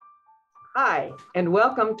Hi, and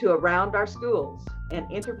welcome to Around Our Schools, an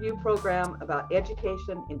interview program about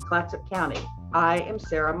education in Clatsop County. I am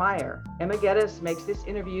Sarah Meyer. Emma Geddes makes this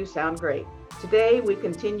interview sound great. Today, we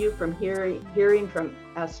continue from hearing from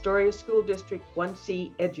Astoria School District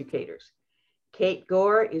 1C educators. Kate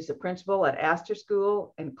Gohr is the principal at Astor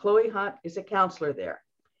School, and Chloe Hunt is a counselor there.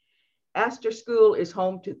 Astor School is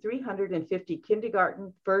home to 350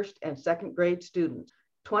 kindergarten, first, and second grade students.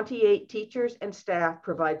 28 teachers and staff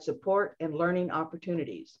provide support and learning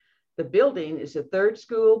opportunities. The building is the third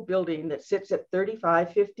school building that sits at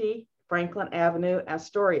 3550 Franklin Avenue,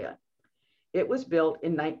 Astoria. It was built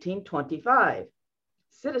in 1925.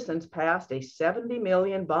 Citizens passed a $70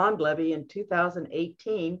 million bond levy in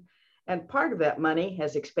 2018, and part of that money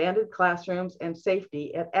has expanded classrooms and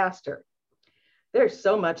safety at Astor. There's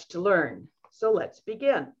so much to learn, so let's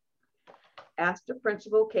begin. Astor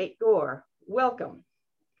Principal Kate Gohr, welcome.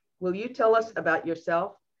 Will you tell us about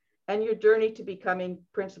yourself and your journey to becoming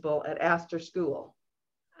principal at Astor School?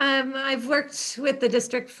 I've worked with the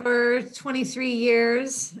district for 23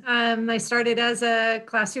 years. I started as a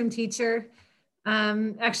classroom teacher,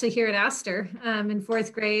 actually here at Astor in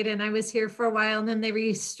fourth grade, and I was here for a while, and then they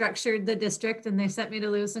restructured the district and they sent me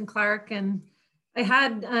to Lewis and Clark, and I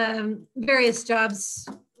had various jobs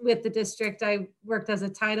with the district. I worked as a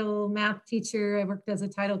title math teacher. I worked as a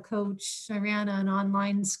title coach. I ran an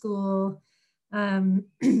online school.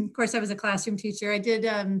 Of course, I was a classroom teacher. I did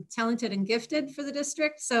talented and gifted for the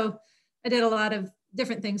district. So I did a lot of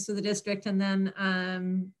different things for the district. And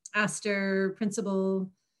then Astor principal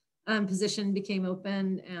position became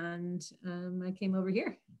open, and I came over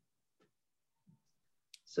here.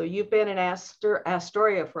 So you've been in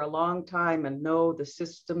Astoria for a long time and know the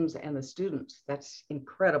systems and the students. That's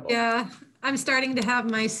incredible. Yeah, I'm starting to have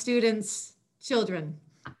my students' children,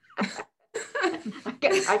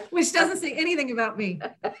 which doesn't say anything about me.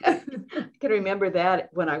 I can remember that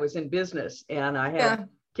when I was in business and I had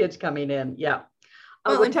kids coming in. Yeah.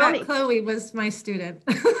 Well, in fact, Chloe was my student.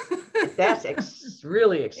 That's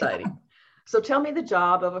really exciting. So tell me the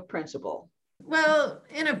job of a principal. Well,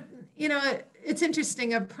 it's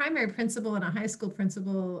interesting. A primary principal and a high school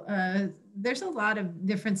principal, there's a lot of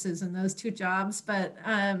differences in those two jobs, but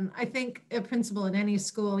I think a principal in any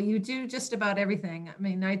school, you do just about everything. I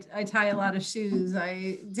mean, I tie a lot of shoes,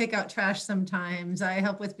 I take out trash sometimes, I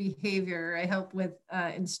help with behavior, I help with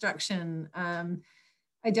instruction.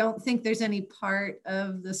 I don't think there's any part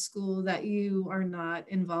of the school that you are not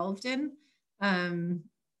involved in. And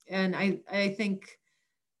I think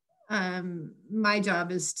my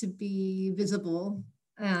job is to be visible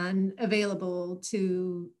and available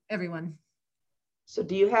to everyone. So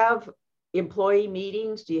do you have employee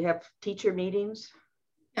meetings? Do you have teacher meetings?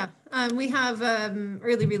 Yeah, we have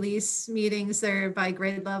early release meetings. They're by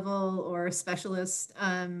grade level or specialist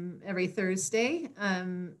every Thursday.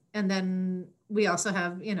 And then we also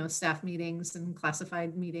have, staff meetings and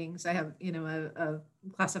classified meetings. I have, a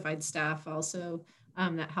classified staff also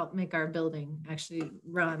that help make our building actually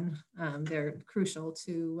run. They're crucial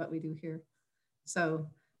to what we do here. So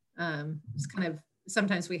it's kind of,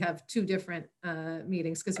 sometimes we have two different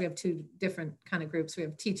meetings because we have two different kind of groups. We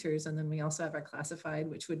have teachers, and then we also have our classified,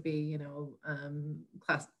 which would be,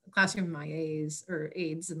 classroom IAs or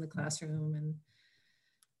aides in the classroom.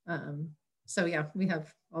 And so, yeah, we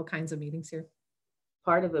have all kinds of meetings here.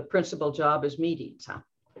 Part of the principal job is meetings, huh?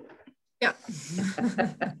 Yeah.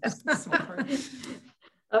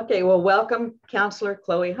 Okay, well, welcome, Counselor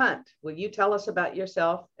Chloe Hunt. Will you tell us about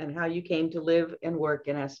yourself and how you came to live and work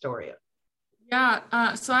in Astoria?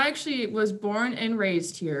 Yeah, so I actually was born and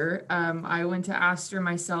raised here. I went to Astor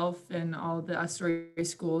myself and all the Astoria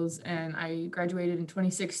schools, and I graduated in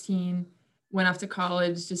 2016, went off to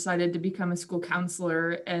college, decided to become a school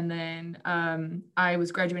counselor, and then I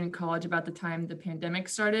was graduating college about the time the pandemic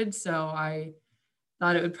started, so I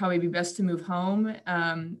thought it would probably be best to move home.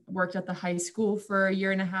 Worked at the high school for a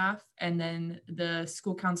year and a half, and then the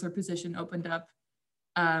school counselor position opened up,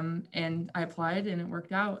 and I applied and it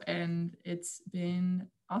worked out, and it's been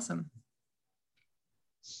awesome.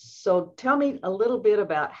 So tell me a little bit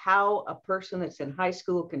about how a person that's in high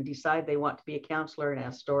school can decide they want to be a counselor in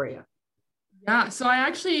Astoria. Yeah, so I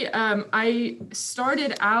actually, I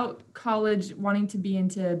started out college wanting to be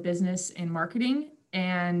into business and marketing,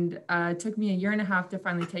 and it took me a year and a half to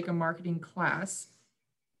finally take a marketing class.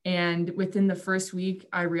 And within the first week,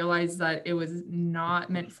 I realized that it was not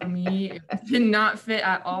meant for me. It did not fit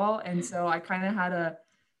at all. And so I kind of had a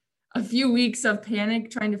few weeks of panic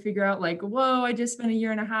trying to figure out like, whoa, I just spent a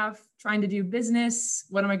year and a half trying to do business.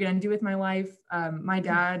 What am I going to do with my life? My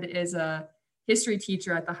dad is a history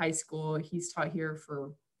teacher at the high school. He's taught here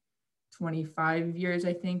for 25 years,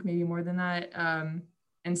 I think, maybe more than that.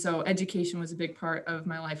 And so education was a big part of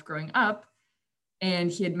my life growing up.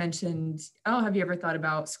 And he had mentioned, oh, have you ever thought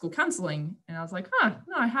about school counseling? And I was like, no,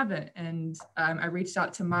 I haven't. And I reached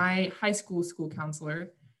out to my high school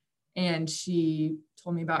counselor, and she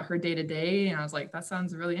told me about her day-to-day. And I was like, that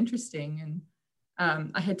sounds really interesting.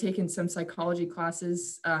 And I had taken some psychology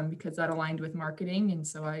classes because that aligned with marketing. And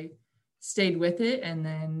so I stayed with it, and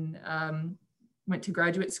then went to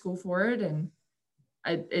graduate school for it. And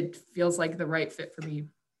it feels like the right fit for me.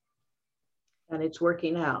 And it's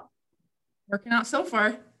working out. Working out so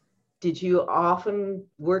far. Did you often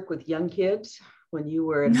work with young kids when you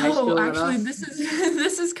were in high school? No, actually,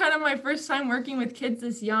 this is kind of my first time working with kids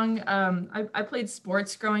this young. I played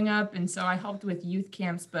sports growing up, and so I helped with youth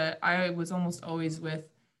camps, but I was almost always with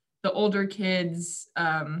the older kids.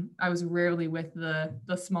 I was rarely with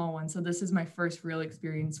the small ones. So this is my first real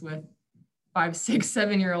experience with 5, 6,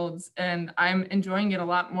 7-year-olds, and I'm enjoying it a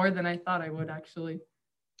lot more than I thought I would, actually.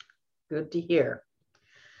 Good to hear.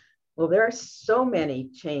 Well, there are so many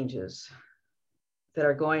changes that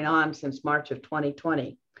are going on since March of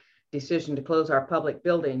 2020, decision to close our public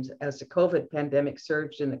buildings as the COVID pandemic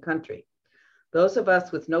surged in the country. Those of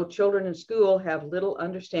us with no children in school have little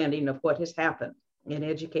understanding of what has happened in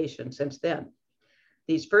education since then.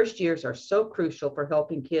 These first years are so crucial for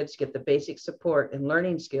helping kids get the basic support and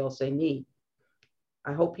learning skills they need.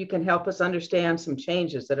 I hope you can help us understand some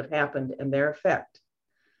changes that have happened and their effect.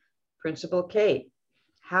 Principal Kate,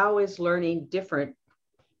 how is learning different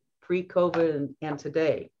pre-COVID and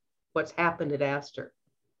today? What's happened at Astor?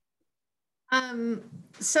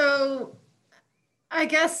 So I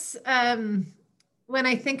guess when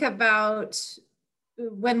I think about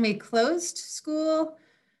when we closed school,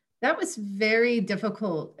 that was very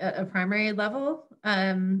difficult at a primary level.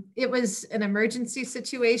 It was an emergency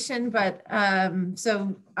situation, but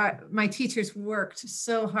my teachers worked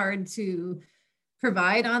so hard to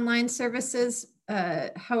provide online services.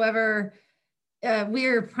 However,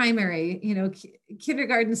 we're primary,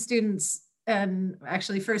 kindergarten students, and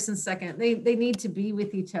actually first and second, they need to be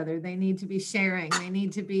with each other. They need to be sharing. They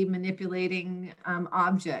need to be manipulating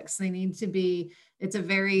objects. They need to be, it's a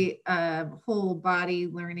very whole body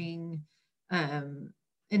learning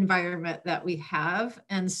environment that we have.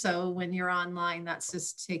 And so when you're online, that's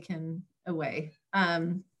just taken away.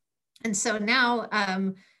 And so now,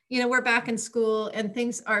 we're back in school and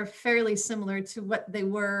things are fairly similar to what they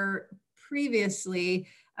were previously.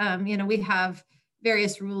 We have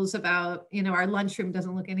various rules about, our lunchroom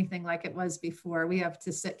doesn't look anything like it was before. We have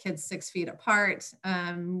to sit kids 6 feet apart.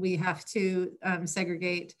 We have to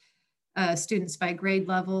segregate students by grade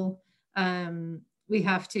level. We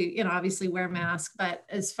have to, obviously wear masks, but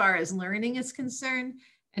as far as learning is concerned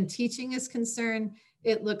and teaching is concerned,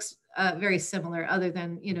 it looks very similar other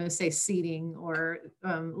than, say seating or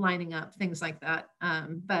lining up, things like that.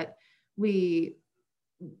 But we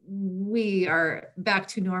are back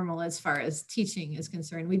to normal as far as teaching is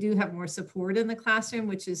concerned. We do have more support in the classroom,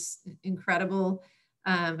 which is incredible.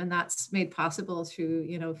 And that's made possible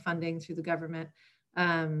through, funding through the government.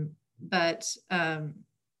 But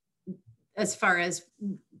as far as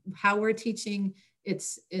how we're teaching,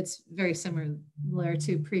 it's very similar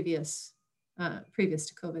to previous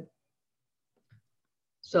to COVID.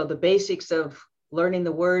 So the basics of learning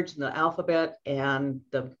the words and the alphabet and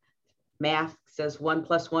the math says 1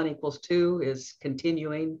 + 1 = 2 is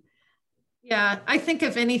continuing. Yeah, I think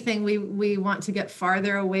if anything, we want to get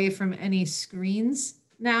farther away from any screens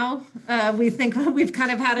now. We think we've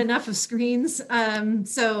kind of had enough of screens.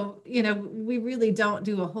 So, we really don't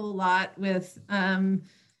do a whole lot with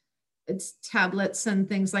it's tablets and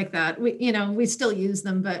things like that. We still use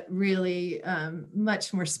them, but really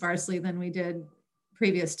much more sparsely than we did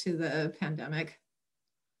previous to the pandemic.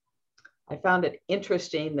 I found it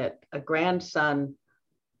interesting that a grandson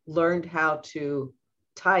learned how to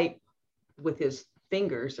type with his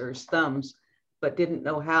fingers or his thumbs, but didn't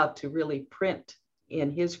know how to really print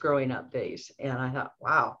in his growing up days. And I thought,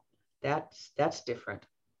 wow, that's different.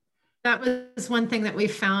 That was one thing that we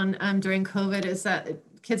found during COVID, is that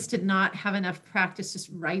kids did not have enough practice just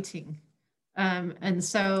writing. And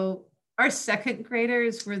so our second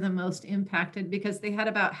graders were the most impacted because they had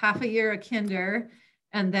about half a year of kinder.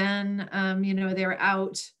 And then, they were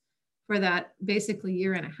out for that basically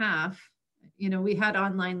year and a half. We had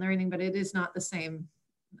online learning, but it is not the same.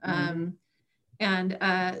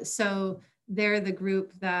 So they're the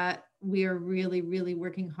group that we are really, really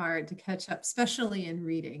working hard to catch up, especially in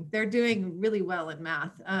reading. They're doing really well in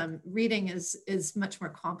math. Reading is much more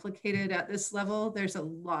complicated at this level. There's a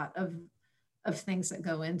lot of things that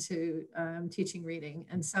go into teaching reading.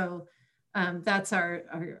 And so That's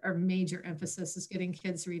our major emphasis, is getting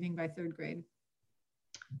kids reading by third grade.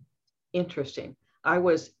 Interesting.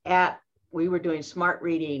 We were doing smart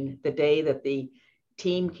reading the day that the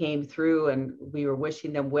team came through, and we were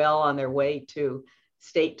wishing them well on their way to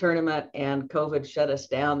state tournament, and COVID shut us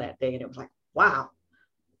down that day. And it was like, wow,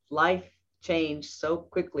 life changed so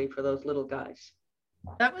quickly for those little guys.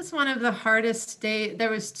 That was one of the hardest days. There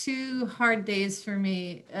was 2 hard days for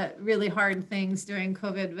me, really hard things during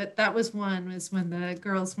COVID, but that was one, was when the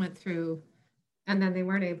girls went through and then they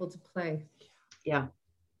weren't able to play. Yeah,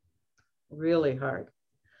 really hard.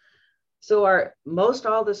 So are most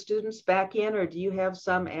all the students back in, or do you have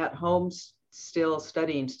some at home still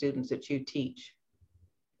studying students that you teach?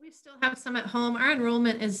 We still have some at home. Our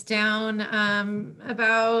enrollment is down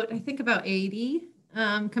about 80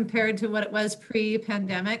 compared to what it was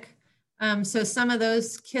pre-pandemic. So some of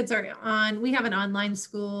those kids are we have an online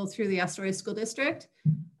school through the Astoria School District,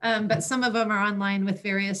 but some of them are online with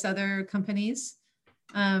various other companies.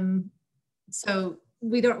 So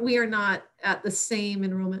we are not at the same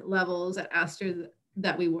enrollment levels at Astor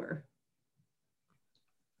that we were.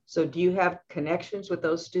 So do you have connections with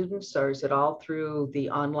those students, or is it all through the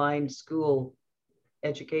online school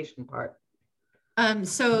education part?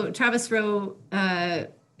 So Travis Rowe,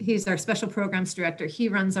 he's our special programs director. He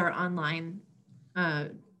runs our online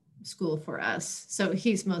school for us. So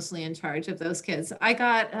he's mostly in charge of those kids. I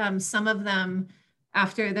got some of them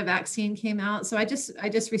after the vaccine came out. So I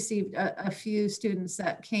just received a few students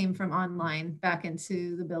that came from online back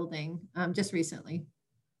into the building just recently.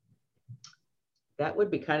 That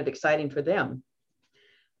would be kind of exciting for them.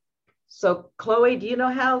 So Chloe, do you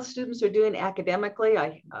know how students are doing academically?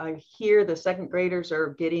 I hear the second graders are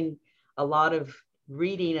getting a lot of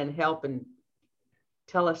reading and help, and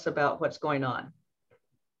tell us about what's going on.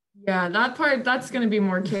 Yeah, that part, that's going to be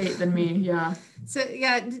more Kate than me. Yeah. So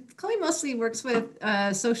yeah, Chloe mostly works with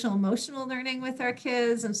social emotional learning with our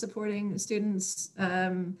kids and supporting students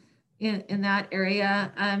in that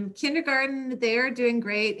area. Kindergarten, they're doing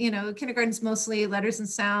great. You know, kindergarten's mostly letters and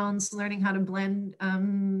sounds, learning how to blend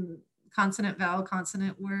consonant, vowel,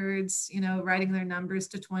 consonant words, you know, writing their numbers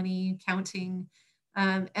to 20, counting.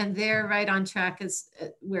 And they're right on track as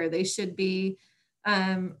where they should be.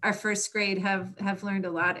 Our first grade have learned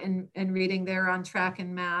a lot in reading. They're on track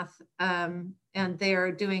in math, and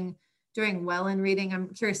they're doing well in reading. I'm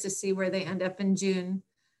curious to see where they end up in June.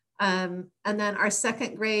 And then our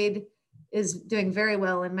second grade is doing very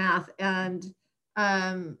well in math, and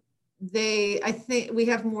I think we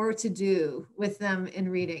have more to do with them in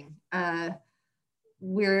reading.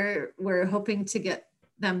 We're hoping to get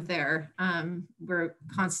them there. We're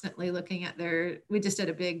constantly looking at we just did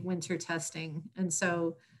a big winter testing. And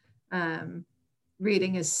so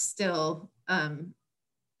reading is still an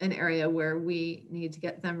area where we need to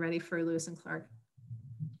get them ready for Lewis and Clark.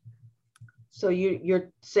 So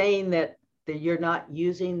you're saying that you're not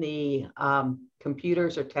using the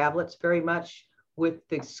computers or tablets very much with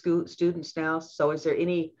the school students now. So is there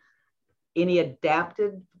any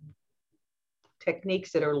adapted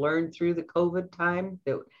techniques that are learned through the COVID time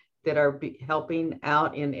that are helping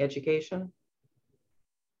out in education?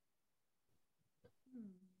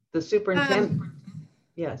 The superintendent,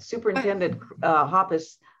 Superintendent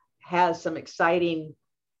Hoppus has some exciting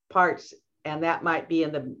parts, and that might be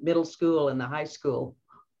in the middle school and the high school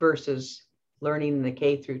versus learning in the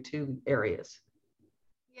K-2 areas.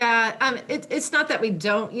 Yeah, it's not that we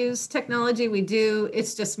don't use technology. We do.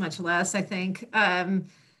 It's just much less, I think.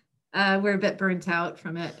 We're a bit burnt out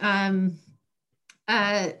from it.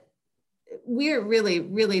 We're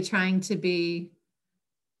really trying to be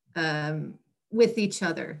with each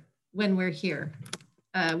other when we're here.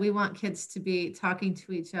 We want kids to be talking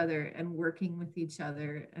to each other and working with each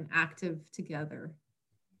other and active together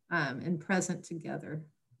and present together.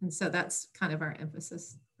 And so that's kind of our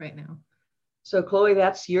emphasis right now. So Chloe,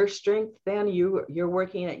 that's your strength then? You're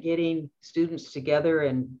working at getting students together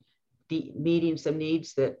and meeting some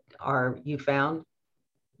needs that you found?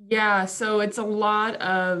 Yeah, so it's a lot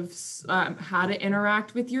of how to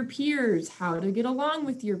interact with your peers, how to get along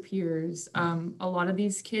with your peers. A lot of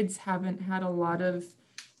these kids haven't had a lot of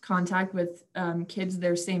contact with kids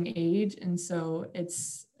their same age, and so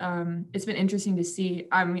it's been interesting to see.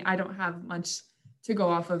 I mean, I don't have much to go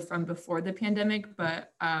off of from before the pandemic,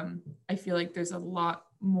 but I feel like there's a lot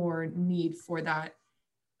more need for that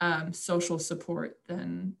social support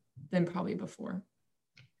than probably before.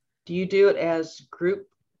 Do you do it as group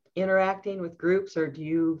interacting with groups, or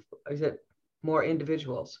is it more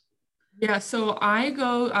individuals? Yeah, so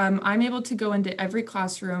I'm able to go into every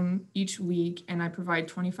classroom each week, and I provide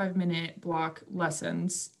 25-minute block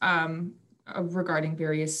lessons regarding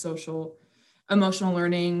various social emotional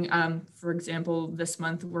learning. For example, this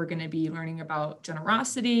month, we're going to be learning about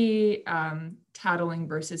generosity, tattling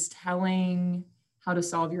versus telling, how to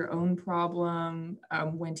solve your own problem,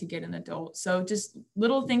 when to get an adult. So just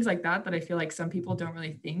little things like that I feel like some people don't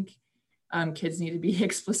really think kids need to be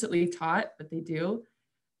explicitly taught, but they do.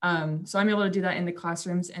 So I'm able to do that in the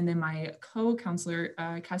classrooms. And then my co-counselor,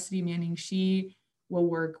 Cassidy Manning, she will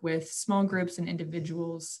work with small groups and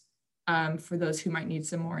individuals for those who might need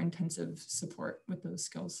some more intensive support with those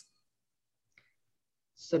skills.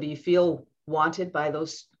 So do you feel wanted by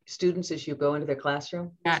those students as you go into their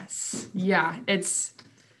classroom? Yes. Yeah. It's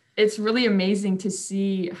really amazing to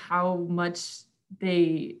see how much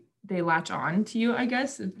they latch on to you, I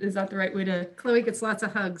guess. Is that the right way to? Chloe gets lots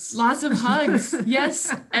of hugs. Lots of hugs.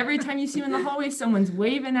 Yes. Every time you see them in the hallway, someone's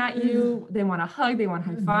waving at you. They want a hug. They want a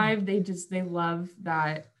high five. They love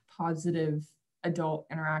that positive adult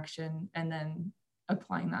interaction and then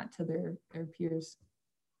applying that to their peers.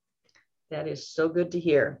 That is so good to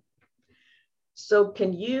hear. So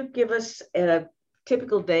can you give us a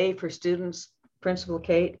typical day for students, Principal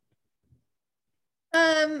Kate?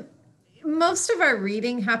 Most of our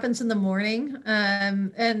reading happens in the morning.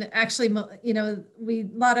 And actually, a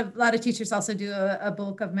lot of teachers also do a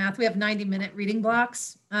bulk of math. We have 90-minute reading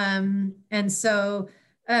blocks. And so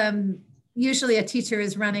usually a teacher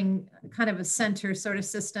is running kind of a center sort of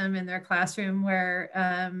system in their classroom where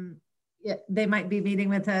they might be meeting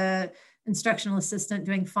with a instructional assistant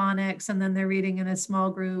doing phonics, and then they're reading in a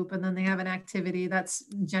small group, and then they have an activity. That's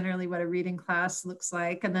generally what a reading class looks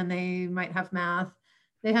like. And then they might have math.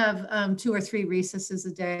 They have 2 or 3 recesses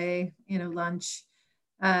a day, lunch.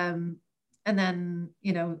 And then,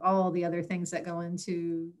 all the other things that go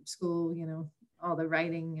into school, all the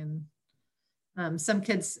writing. And some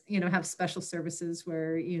kids, have special services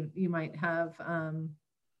where you might have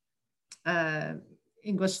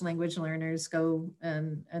English language learners go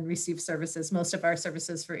and receive services. Most of our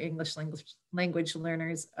services for English language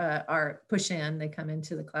learners are push in, they come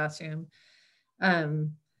into the classroom.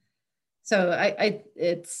 So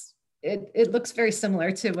it looks very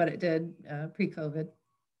similar to what it did pre-COVID.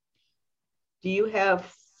 Do you have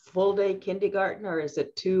full day kindergarten, or is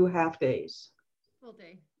it 2 half days? Full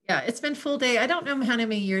day. Yeah, it's been full day. I don't know how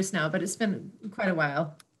many years now, but it's been quite a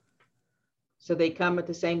while. So they come at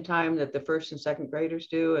the same time that the first and second graders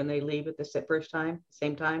do, and they leave at the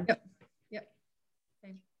same time? Yep.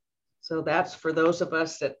 Same. So that's for those of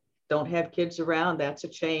us that don't have kids around, that's a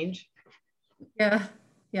change. Yeah.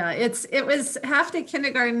 It was half day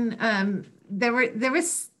kindergarten. There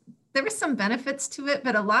was some benefits to it,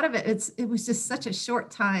 but a lot of it was just such a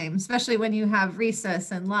short time, especially when you have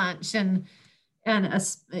recess and lunch and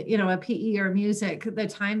a PE or music. The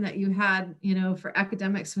time that you had, for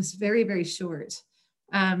academics was very, very short.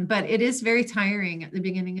 But it is very tiring at the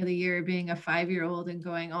beginning of the year, being a 5-year-old and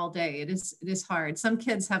going all day. It is hard. Some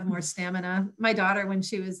kids have more stamina. My daughter, when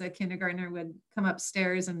she was a kindergartner, would come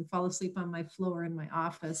upstairs and fall asleep on my floor in my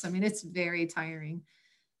office. I mean, it's very tiring.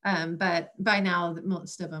 But by now,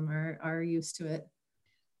 most of them are used to it.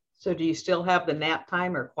 So do you still have the nap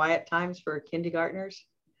time or quiet times for kindergartners?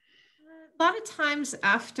 A lot of times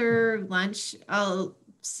after lunch, I'll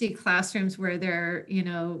see classrooms where they're,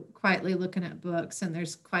 quietly looking at books and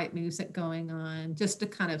there's quiet music going on just to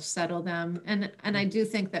kind of settle them. And I do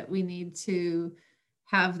think that we need to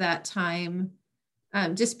have that time,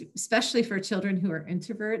 just especially for children who are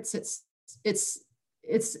introverts.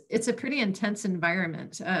 It's a pretty intense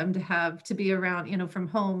environment to be around, from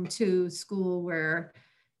home to school, where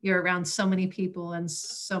you're around so many people and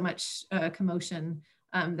so much commotion.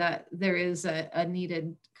 That there is a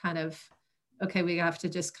needed kind of, okay, we have to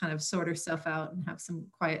just kind of sort ourselves out and have some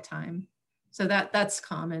quiet time. So that's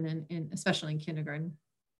common, especially in kindergarten.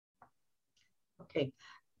 Okay.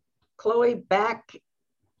 Chloe, back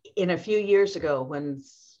in a few years ago, when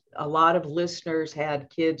a lot of listeners had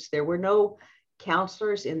kids, there were no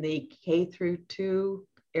counselors in the K-2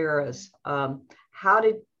 eras. How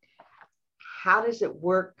does it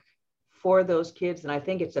work for those kids? And I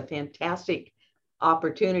think it's a fantastic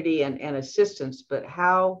opportunity and assistance, but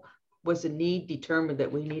how was the need determined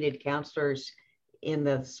that we needed counselors in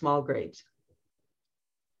the small grades?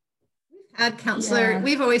 We've had counselor. Yeah.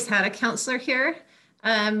 We've always had a counselor here.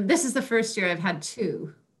 This is the first year I've had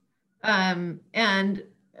 2. And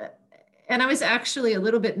I was actually a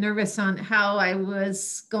little bit nervous on how I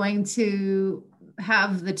was going to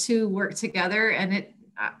have the 2 work together. And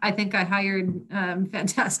I think I hired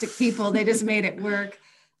fantastic people. They just made it work.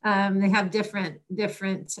 They have different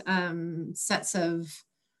sets of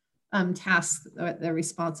tasks that they're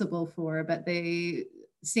responsible for, but they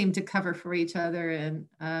seem to cover for each other and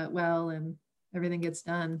well. And everything gets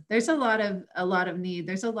done. There's a lot of need.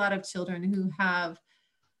 There's a lot of children who have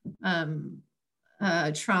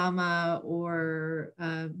trauma or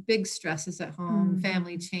big stresses at home,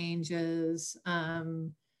 family changes,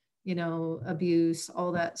 abuse,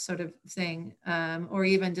 all that sort of thing, or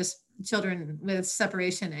even just children with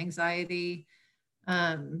separation anxiety.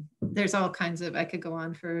 There's all kinds of, I could go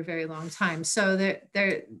on for a very long time. So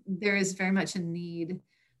there is very much a need.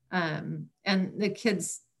 And the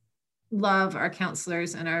kids love our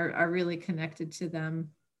counselors and are really connected to them.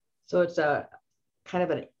 So it's a kind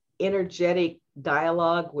of an energetic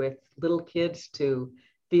dialogue with little kids to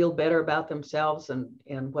feel better about themselves and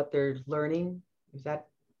what they're learning. Is that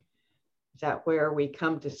where we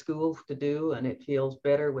come to school to do, and it feels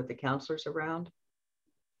better with the counselors around?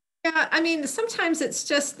 Yeah, I mean, sometimes it's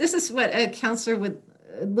just, this is what a counselor would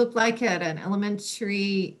look like at an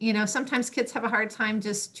elementary, sometimes kids have a hard time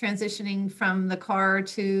just transitioning from the car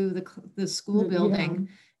to the school building.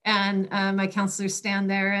 And my counselors stand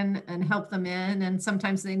there and help them in. And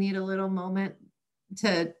sometimes they need a little moment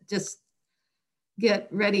to just get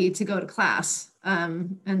ready to go to class.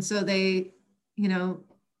 And so they,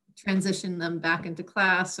 transition them back into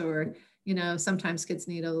class, or, sometimes kids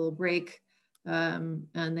need a little break, and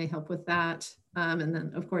they help with that. And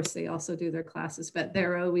then of course they also do their classes, but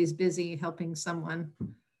they're always busy helping someone.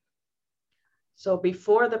 So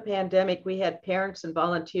before the pandemic, we had parents and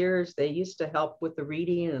volunteers. They used to help with the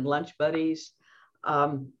reading and lunch buddies.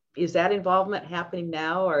 Is that involvement happening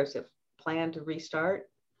now, or is it planned to restart?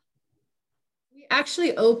 We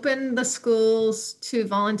actually opened the schools to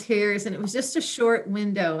volunteers, and it was just a short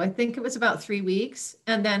window. I think it was about 3 weeks.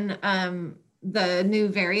 And then the new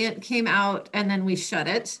variant came out, and then we shut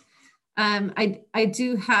it. I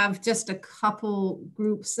do have just a couple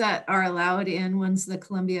groups that are allowed in. One's the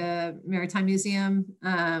Columbia Maritime Museum.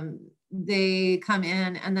 They come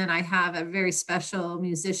in, and then I have a very special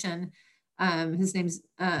musician. His name's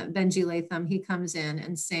Benji Latham. He comes in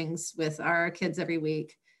and sings with our kids every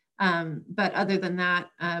week. But other than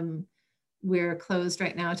that, we're closed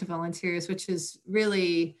right now to volunteers, which is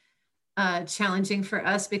really challenging for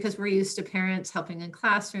us because we're used to parents helping in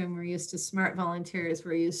classroom. We're used to smart volunteers.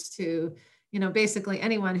 We're used to, basically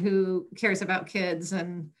anyone who cares about kids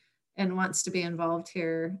and wants to be involved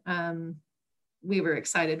here. We were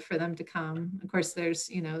excited for them to come. Of course,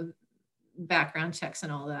 there's, background checks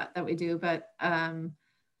and all that we do, but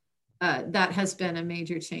that has been a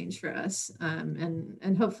major change for us.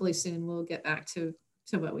 And hopefully soon we'll get back to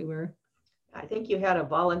what we were. I think you had a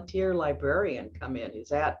volunteer librarian come in. Is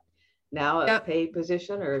that now a paid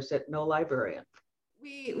position, or is it no librarian?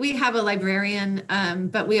 We have a librarian,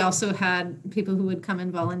 but we also had people who would come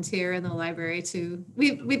and volunteer in the library too.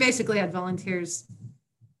 We basically had volunteers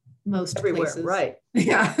most everywhere, places. Right?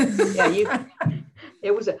 Yeah. Yeah.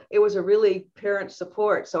 It was a really parent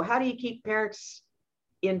support. So how do you keep parents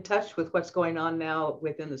in touch with what's going on now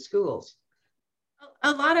within the schools?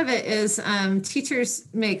 A lot of it is teachers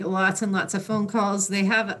make lots and lots of phone calls. They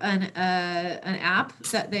have an app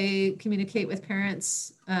that they communicate with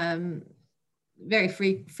parents very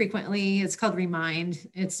frequently. It's called Remind.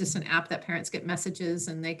 It's just an app that parents get messages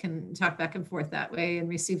and they can talk back and forth that way and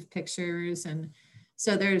receive pictures. And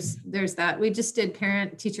so there's that. We just did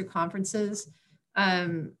parent teacher conferences.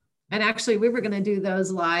 And actually we were going to do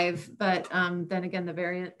those live, but then again, the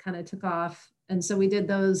variant kind of took off. And so we did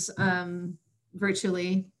those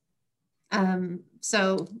virtually.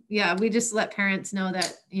 So yeah, we just let parents know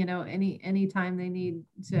that, anytime they need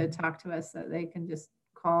to talk to us, that they can just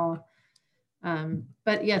call.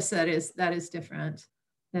 But yes, that is different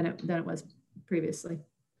than it was previously.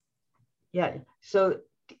 Yeah. So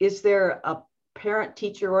is there a parent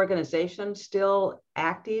teacher organization still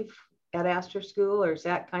active at Astor School, or is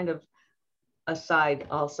that kind of aside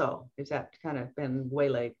also? Is that kind of been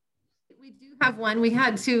waylaid? We do have one. We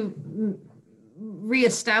had to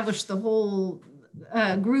reestablish the whole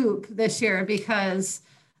group this year because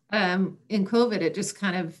in COVID, it just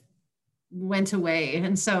kind of went away.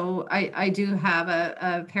 And so I do have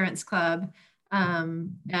a parents club,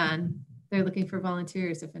 and they're looking for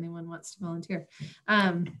volunteers if anyone wants to volunteer.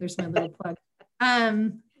 There's my little plug.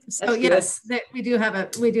 So yes, we do have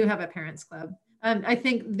a parents club. I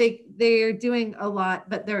think they are doing a lot,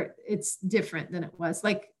 but it's different than it was.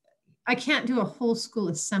 Like I can't do a whole school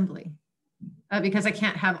assembly because I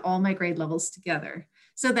can't have all my grade levels together.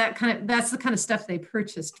 So that's the kind of stuff they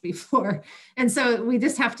purchased before. And so we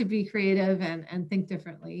just have to be creative and think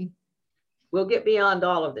differently. We'll get beyond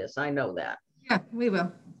all of this. I know that. Yeah, we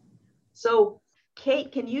will. So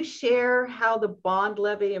Kate, can you share how the bond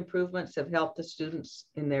levy improvements have helped the students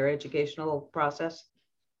in their educational process?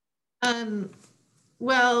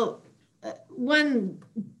 Well, one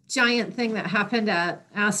giant thing that happened at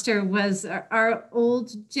Astor was our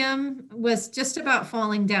old gym was just about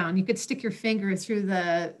falling down. You could stick your finger through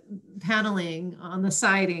the paneling on the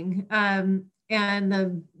siding, and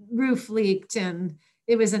the roof leaked, and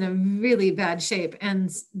it was in a really bad shape.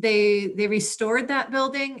 And they restored that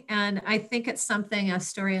building, and I think it's something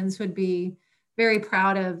Astorians would be very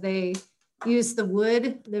proud of. They used the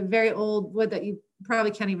wood, the very old wood that you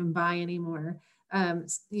probably can't even buy anymore.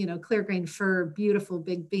 Clear grain fir, beautiful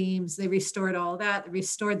big beams. They restored all that. They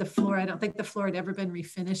restored the floor. I don't think the floor had ever been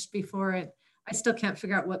refinished before it. I still can't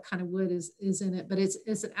figure out what kind of wood is in it, but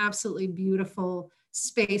it's an absolutely beautiful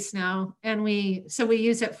space now. And we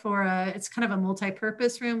use it for it's kind of a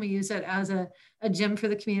multi-purpose room. We use it as a gym for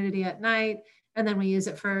the community at night. And then we use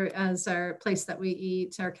it as our place that we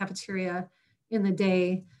eat, our cafeteria in the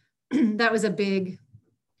day. That was a big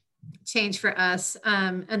change for us.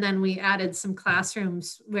 And then we added some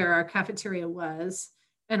classrooms where our cafeteria was,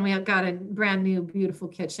 and we got a brand new, beautiful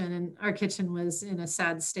kitchen. And our kitchen was in a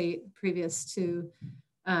sad state previous to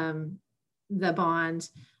the bond.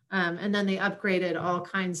 And then they upgraded all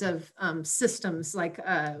kinds of systems, like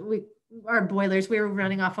our boilers. We were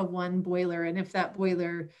running off of one boiler, and if that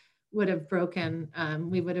boiler would have broken,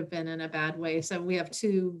 we would have been in a bad way. So we have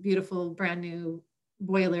two beautiful, brand new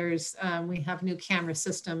boilers. We have new camera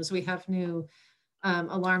systems. We have new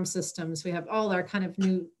alarm systems. We have all our kind of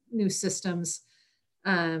new systems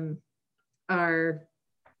are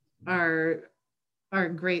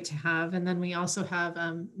great to have. And then we also have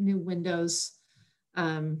new windows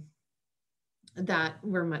that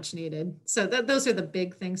were much needed. So those are the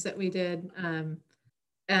big things that we did.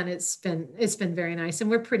 And it's been very nice. And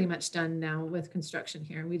we're pretty much done now with construction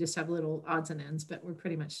here. We just have little odds and ends, but we're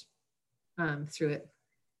pretty much through it.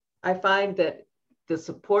 I find that the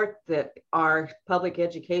support that our public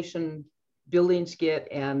education buildings get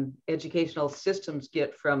and educational systems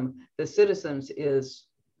get from the citizens is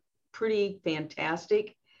pretty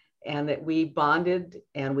fantastic, and that we bonded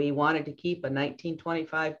and we wanted to keep a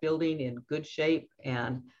 1925 building in good shape,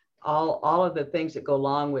 and all of the things that go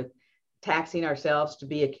along with taxing ourselves to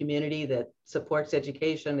be a community that supports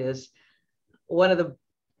education is one of the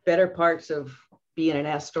better parts of being an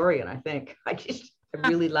Astorian, I think. I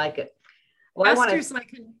really like it. Well, Astor's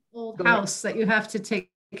like an old house that you have to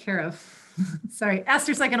take care of. Sorry,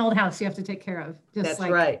 Astor's like an old house you have to take care of. That's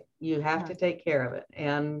right. You have to take care of it.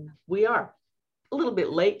 And we are a little bit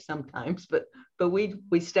late sometimes, but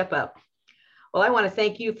we step up. Well, I want to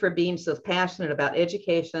thank you for being so passionate about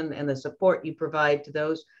education and the support you provide to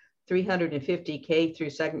those 350 K through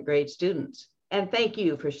second grade students. And thank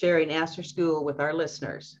you for sharing Astor School with our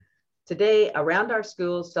listeners. Today, Around Our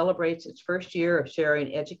Schools celebrates its first year of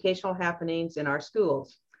sharing educational happenings in our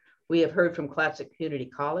schools. We have heard from Classic Community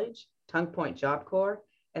College, Tongue Point Job Corps,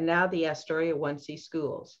 and now the Astoria 1C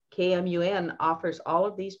schools. KMUN offers all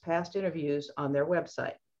of these past interviews on their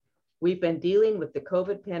website. We've been dealing with the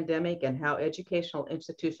COVID pandemic and how educational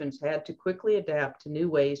institutions had to quickly adapt to new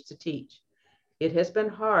ways to teach. It has been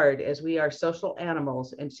hard as we are social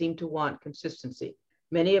animals and seem to want consistency.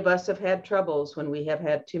 Many of us have had troubles when we have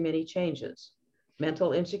had too many changes.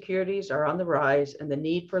 Mental insecurities are on the rise, and the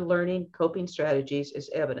need for learning coping strategies is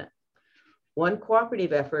evident. One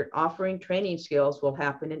cooperative effort offering training skills will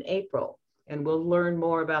happen in April, and we'll learn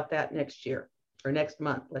more about that next year, or next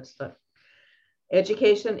month, let's say.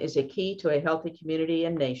 Education is a key to a healthy community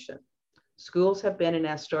and nation. Schools have been in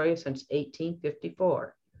Astoria since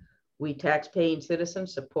 1854. We tax-paying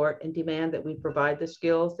citizens support and demand that we provide the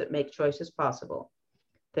skills that make choices possible.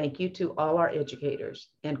 Thank you to all our educators,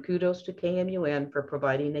 and kudos to KMUN for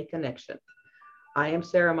providing a connection. I am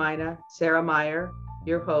Sarah Meyer,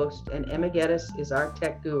 your host, and Emma Geddes is our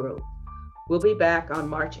tech guru. We'll be back on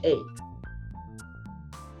March 8th.